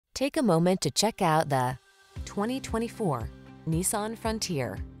Take a moment to check out the 2024 Nissan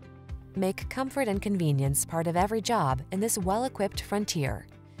Frontier. Make comfort and convenience part of every job in this well-equipped Frontier.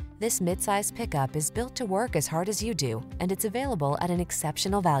 This midsize pickup is built to work as hard as you do, and it's available at an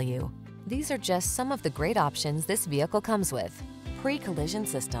exceptional value. These are just some of the great options this vehicle comes with: pre-collision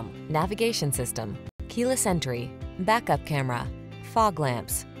system, navigation system, keyless entry, backup camera, fog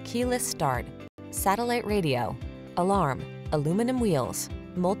lamps, keyless start, satellite radio, alarm, aluminum wheels,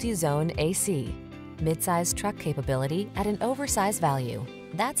 multi-zone AC, midsize truck capability at an oversized value.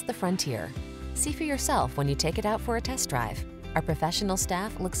 That's the Frontier. See for yourself when you take it out for a test drive. Our professional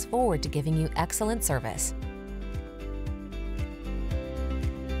staff looks forward to giving you excellent service.